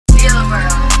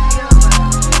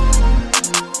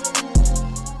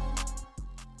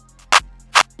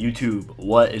YouTube,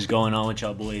 what is going on with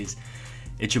y'all boys?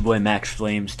 It's your boy Max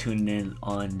Flames tuning in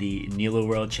on the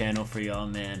Neilaworld channel for y'all,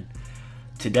 man.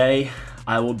 Today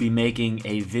I will be making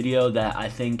a video that I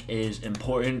think is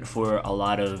important for a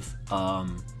lot of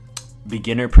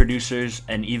beginner producers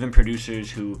and even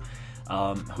producers who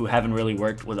haven't really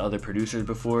worked with other producers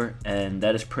before, and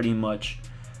that is pretty much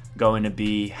going to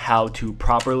be how to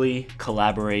properly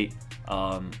collaborate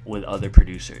with other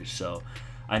producers. So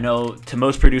I know to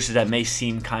most producers that may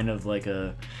seem kind of like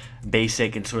a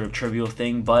basic and sort of trivial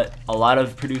thing, but a lot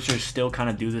of producers still kind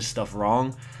of do this stuff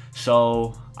wrong.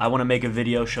 So I want to make a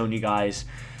video showing you guys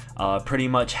pretty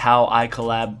much how I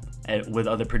collab with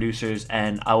other producers,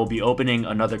 and I will be opening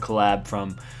another collab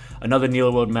from another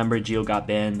Neilaworld member,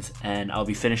 GeoGotBands, and I'll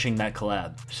be finishing that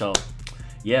collab. So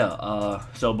yeah,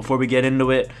 so before we get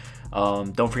into it,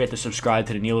 don't forget to subscribe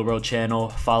to the Neilaworld channel.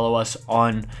 Follow us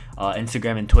on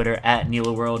Instagram and Twitter at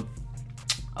Neilaworld.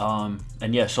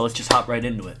 And yeah, so let's just hop right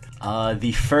into it.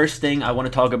 The first thing I want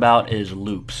to talk about is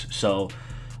loops. So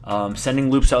sending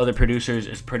loops to other producers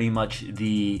is pretty much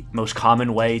the most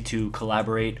common way to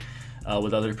collaborate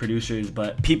with other producers,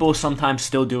 but people sometimes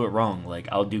still do it wrong. Like,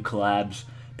 I'll do collabs,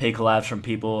 pay collabs from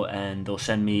people, and they'll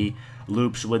send me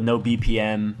loops with no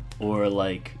BPM, or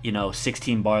like, you know,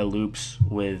 16 bar loops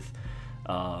with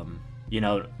you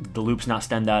know, the loops not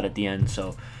stemmed out at the end.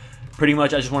 So pretty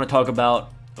much I just want to talk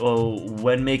about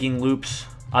when making loops.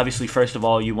 Obviously, first of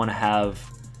all, you want to have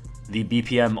the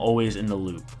BPM always in the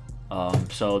loop.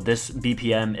 So this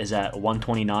BPM is at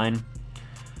 129,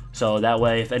 so that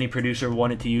way if any producer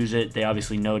wanted to use it, they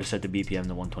obviously know to set the BPM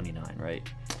to 129, right?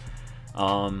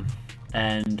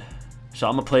 And so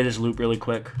I'm gonna play this loop really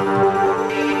quick.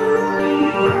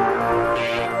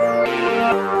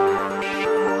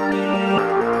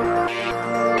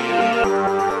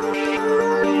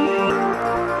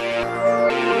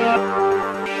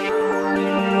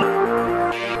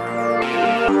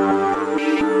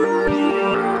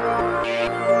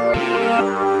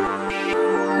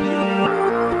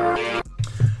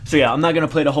 So yeah, I'm not gonna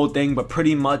play the whole thing, but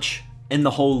pretty much in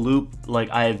the whole loop, like,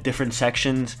 I have different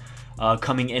sections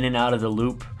coming in and out of the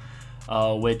loop,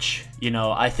 which, you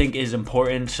know, I think is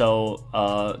important. So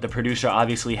the producer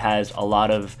obviously has a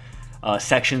lot of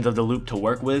sections of the loop to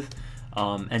work with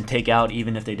and take out,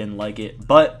 even if they didn't like it.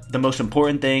 But the most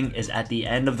important thing is at the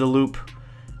end of the loop,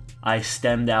 I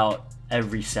stemmed out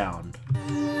every sound.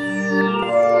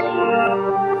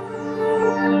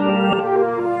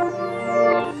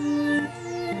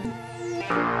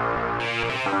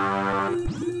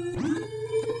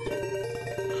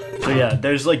 So yeah,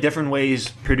 there's like different ways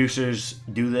producers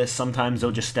do this. Sometimes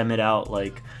they'll just stem it out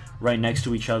like right next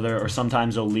to each other, or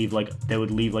sometimes they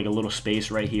would leave like a little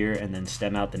space right here and then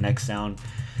stem out the next sound.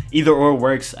 Either or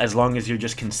works, as long as you're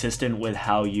just consistent with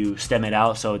how you stem it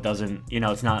out, so it doesn't, you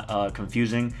know, it's not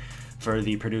confusing for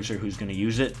the producer who's going to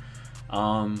use it.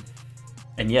 And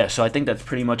yeah, so I think that's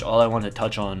pretty much all I want to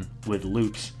touch on with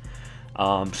loops.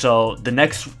 So the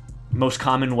next most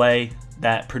common way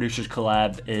that producers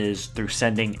collab is through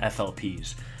sending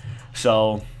FLPs.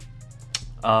 So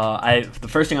the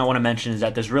first thing I want to mention is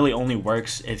that this really only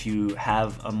works if you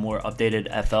have a more updated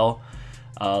FL,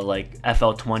 like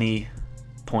FL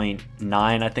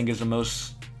 20.9 I think is the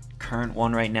most current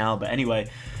one right now. But anyway,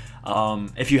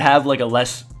 if you have like a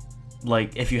less,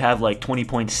 like if you have like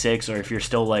 20.6, or if you're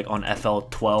still like on FL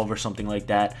 12 or something like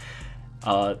that,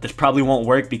 this probably won't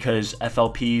work, because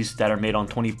FLPs that are made on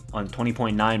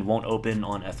 20.9 won't open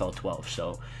on FL 12.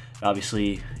 So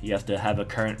obviously you have to have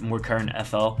a more current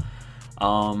FL.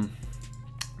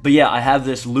 But yeah, I have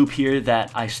this loop here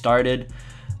that I started,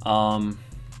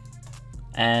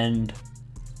 and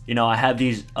you know, I have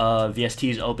these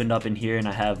VSTs opened up in here, and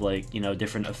I have, like, you know,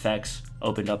 different effects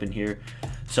opened up in here.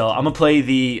 So I'm gonna play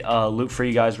the loop for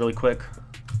you guys really quick.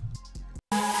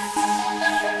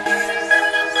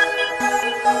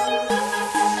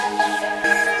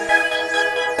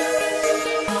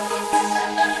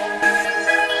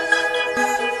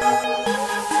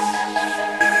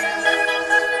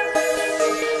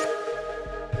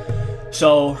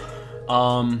 So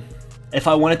if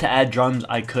I wanted to add drums,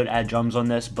 I could add drums on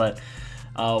this, but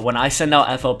when I send out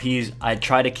FLPs, I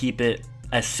try to keep it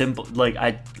as simple. Like,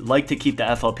 I like to keep the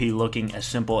FLP looking as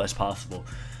simple as possible,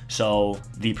 so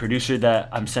the producer that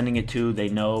I'm sending it to, they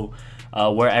know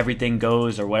where everything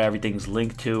goes or what everything's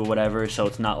linked to, whatever, so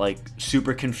it's not like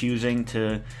super confusing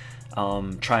to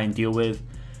try and deal with.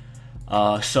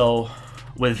 So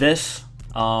with this,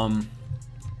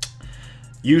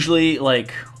 usually,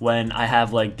 like, when I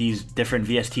have like these different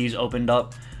VSTs opened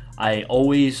up, I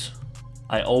always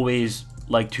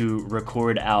like to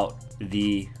record out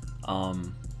the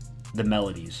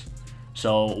melodies.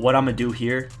 So what I'm gonna do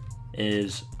here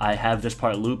is I have this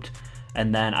part looped,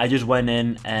 and then I just went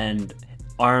in and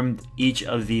armed each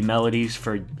of the melodies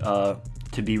for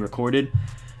to be recorded.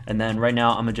 And then right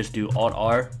now I'm gonna just do Alt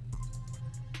R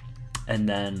and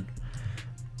then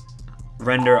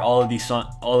render all of these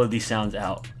sounds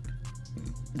out.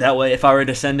 That way, if I were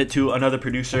to send it to another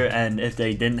producer, and if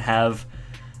they didn't have,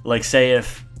 like, say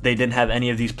if they didn't have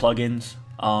any of these plugins,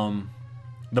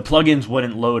 the plugins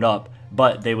wouldn't load up,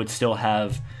 but they would still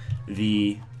have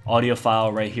the audio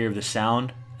file right here of the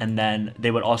sound, and then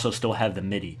they would also still have the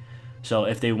MIDI. So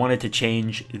if they wanted to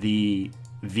change the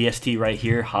VST right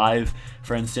here, Hive,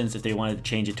 for instance, if they wanted to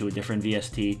change it to a different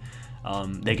VST,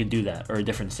 they could do that, or a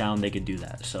different sound, they could do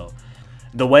that. So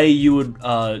the way you would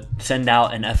send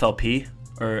out an FLP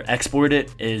or export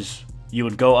it is you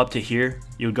would go up to here,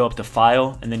 you would go up to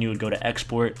File, and then you would go to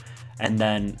Export, and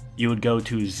then you would go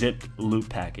to Zipped Loop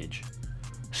Package.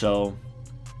 So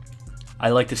I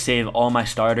like to save all my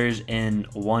starters in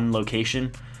one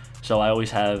location, so I always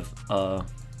have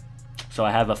so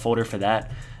I have a folder for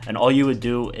that, and all you would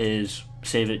do is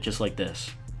save it just like this.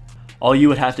 All you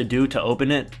would have to do to open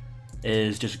it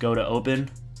is just go to Open,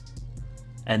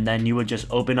 and then you would just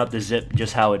open up the zip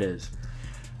just how it is.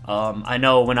 I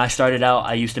know when I started out,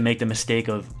 I used to make the mistake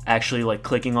of actually like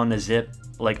clicking on the zip,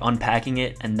 like unpacking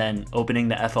it, and then opening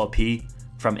the FLP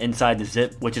from inside the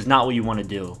zip, which is not what you want to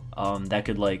do.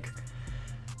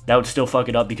 That would still fuck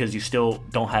it up because you still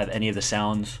don't have any of the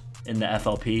sounds in the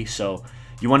FLP. So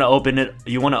you want to open it.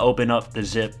 You want to open up the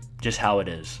zip just how it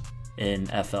is in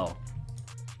FL.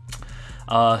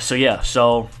 So yeah,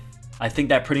 so I think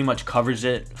that pretty much covers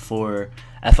it for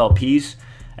FLPs.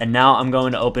 And now I'm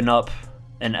going to open up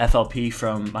an FLP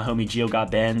from my homie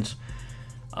GeoGotBands,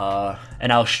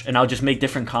 and I'll just make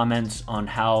different comments on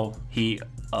how the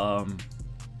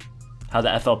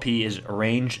FLP is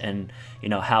arranged, and you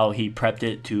know how he prepped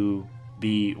it to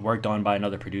be worked on by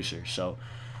another producer. So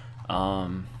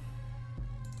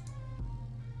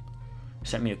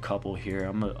sent me a couple here.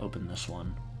 I'm gonna open this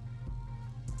one.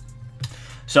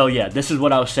 So yeah, this is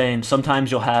what I was saying. Sometimes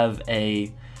you'll have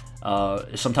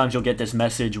sometimes you'll get this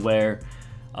message where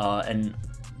and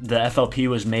the FLP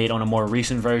was made on a more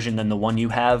recent version than the one you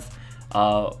have.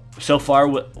 So far,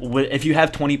 if you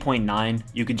have 20.9,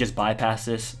 you could just bypass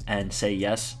this and say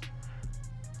yes,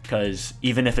 because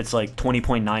even if it's like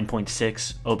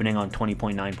 20.9.6 opening on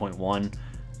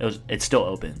 20.9.1, it still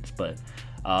opens. But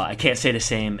I can't say the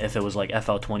same if it was like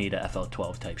FL20 to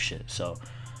FL12 type shit. So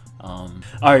all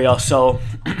right, y'all, so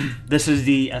this is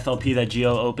the FLP that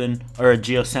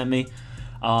Geo sent me.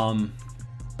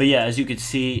 But yeah, as you can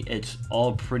see, it's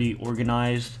all pretty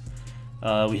organized.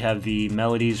 We have the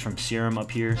melodies from Serum up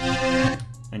here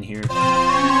and here.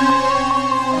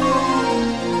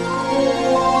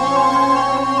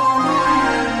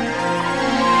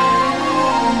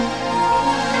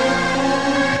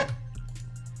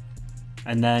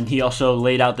 And then he also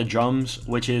laid out the drums,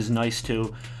 which is nice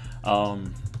too.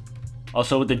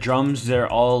 Also with the drums,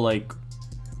 they're all like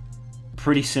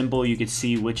pretty simple. You could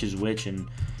see which is which, and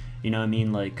you know what I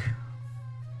mean, like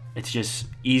it's just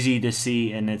easy to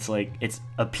see, and it's like it's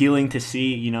appealing to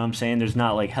see, you know what I'm saying? There's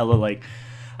not like hella, like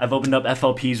I've opened up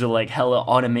FLPs with like hella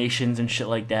automations and shit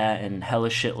like that, and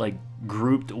hella shit like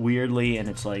grouped weirdly, and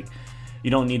it's like you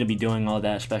don't need to be doing all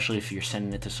that, especially if you're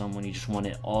sending it to someone. You just want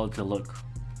it all to look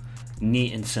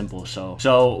neat and simple.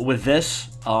 So with this,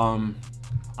 I'm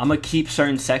gonna keep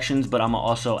certain sections, but I'm gonna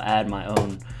also add my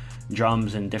own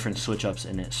drums and different switch ups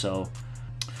in it. So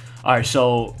alright,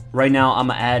 so right now I'm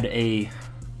gonna add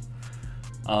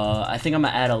I think I'm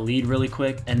gonna add a lead really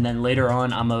quick, and then later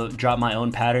on I'm gonna drop my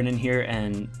own pattern in here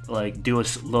and like do a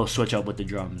little switch up with the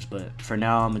drums. But for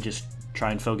now, I'm gonna just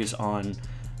try and focus on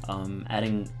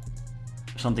adding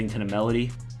something to the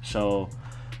melody. So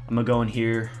I'm gonna go in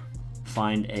here,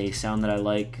 find a sound that I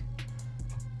like,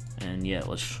 and yeah,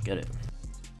 let's get it.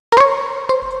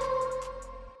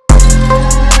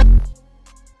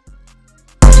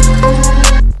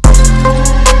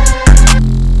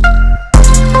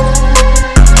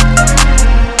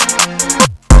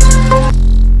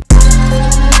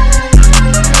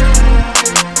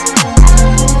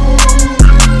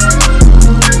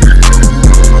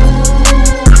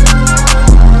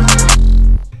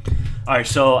 Alright,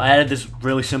 so I added this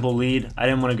really simple lead. I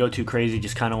didn't want to go too crazy,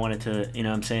 just kind of wanted to, you know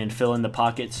what I'm saying, fill in the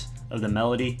pockets of the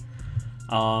melody.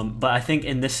 But I think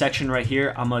in this section right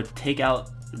here, I'm going to take out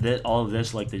all of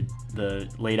this, like the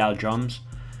laid out drums.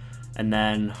 And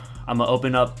then I'm going to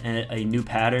open up a new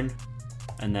pattern.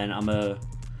 And then I'm going to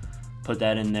put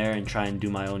that in there and try and do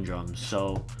my own drums.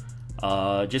 So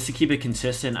just to keep it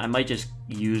consistent, I might just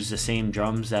use the same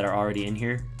drums that are already in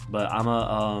here. But I'm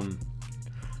going to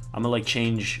I'm gonna like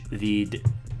change the,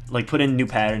 like put in new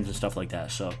patterns and stuff like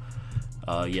that. So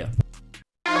yeah.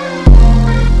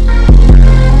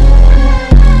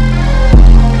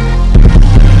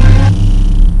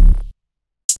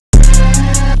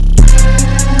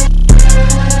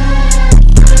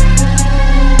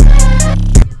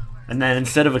 And then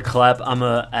instead of a clap, I'm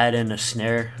gonna add in a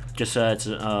snare, just so it's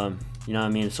you know what I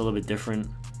mean, it's a little bit different.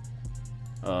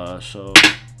 So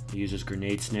I use this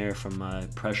grenade snare from my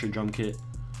pressure drum kit.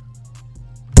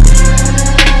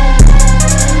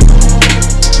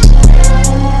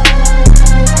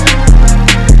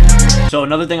 So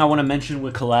another thing I want to mention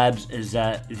with collabs is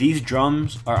that these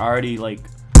drums are already like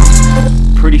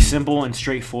pretty simple and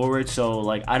straightforward. So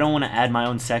like I don't want to add my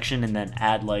own section and then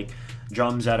add like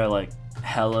drums that are like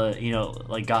hella, you know,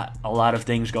 like got a lot of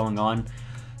things going on.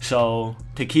 So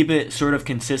to keep it sort of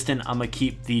consistent, I'm gonna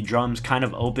keep the drums kind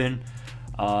of open.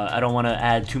 I don't want to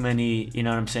add too many, you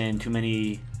know what I'm saying, too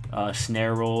many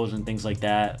snare rolls and things like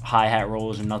that, hi-hat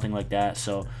rolls and nothing like that.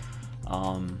 So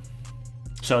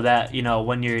so that, you know,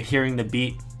 when you're hearing the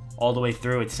beat all the way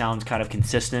through, it sounds kind of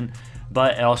consistent,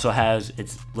 but it also has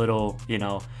its little, you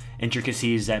know,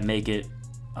 intricacies that make it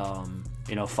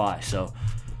you know, fly. So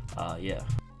yeah.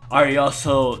 Alright y'all,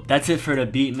 so that's it for the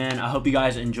beat, man. I hope you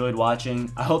guys enjoyed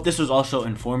watching. I hope this was also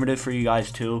informative for you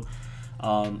guys too.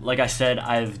 Like I said,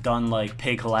 I've done like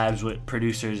paid collabs with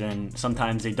producers, and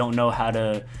sometimes they don't know how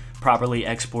to properly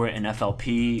export an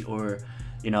FLP, or,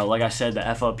 you know, like I said, the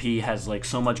FLP has like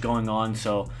so much going on.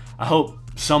 So I hope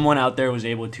someone out there was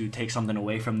able to take something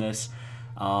away from this.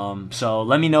 So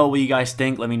let me know what you guys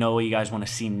think. Let me know what you guys want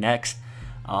to see next.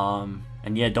 And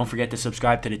yeah, don't forget to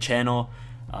subscribe to the channel.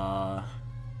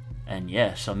 And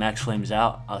yeah, so Max Flames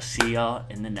out. I'll see y'all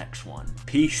in the next one.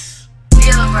 Peace.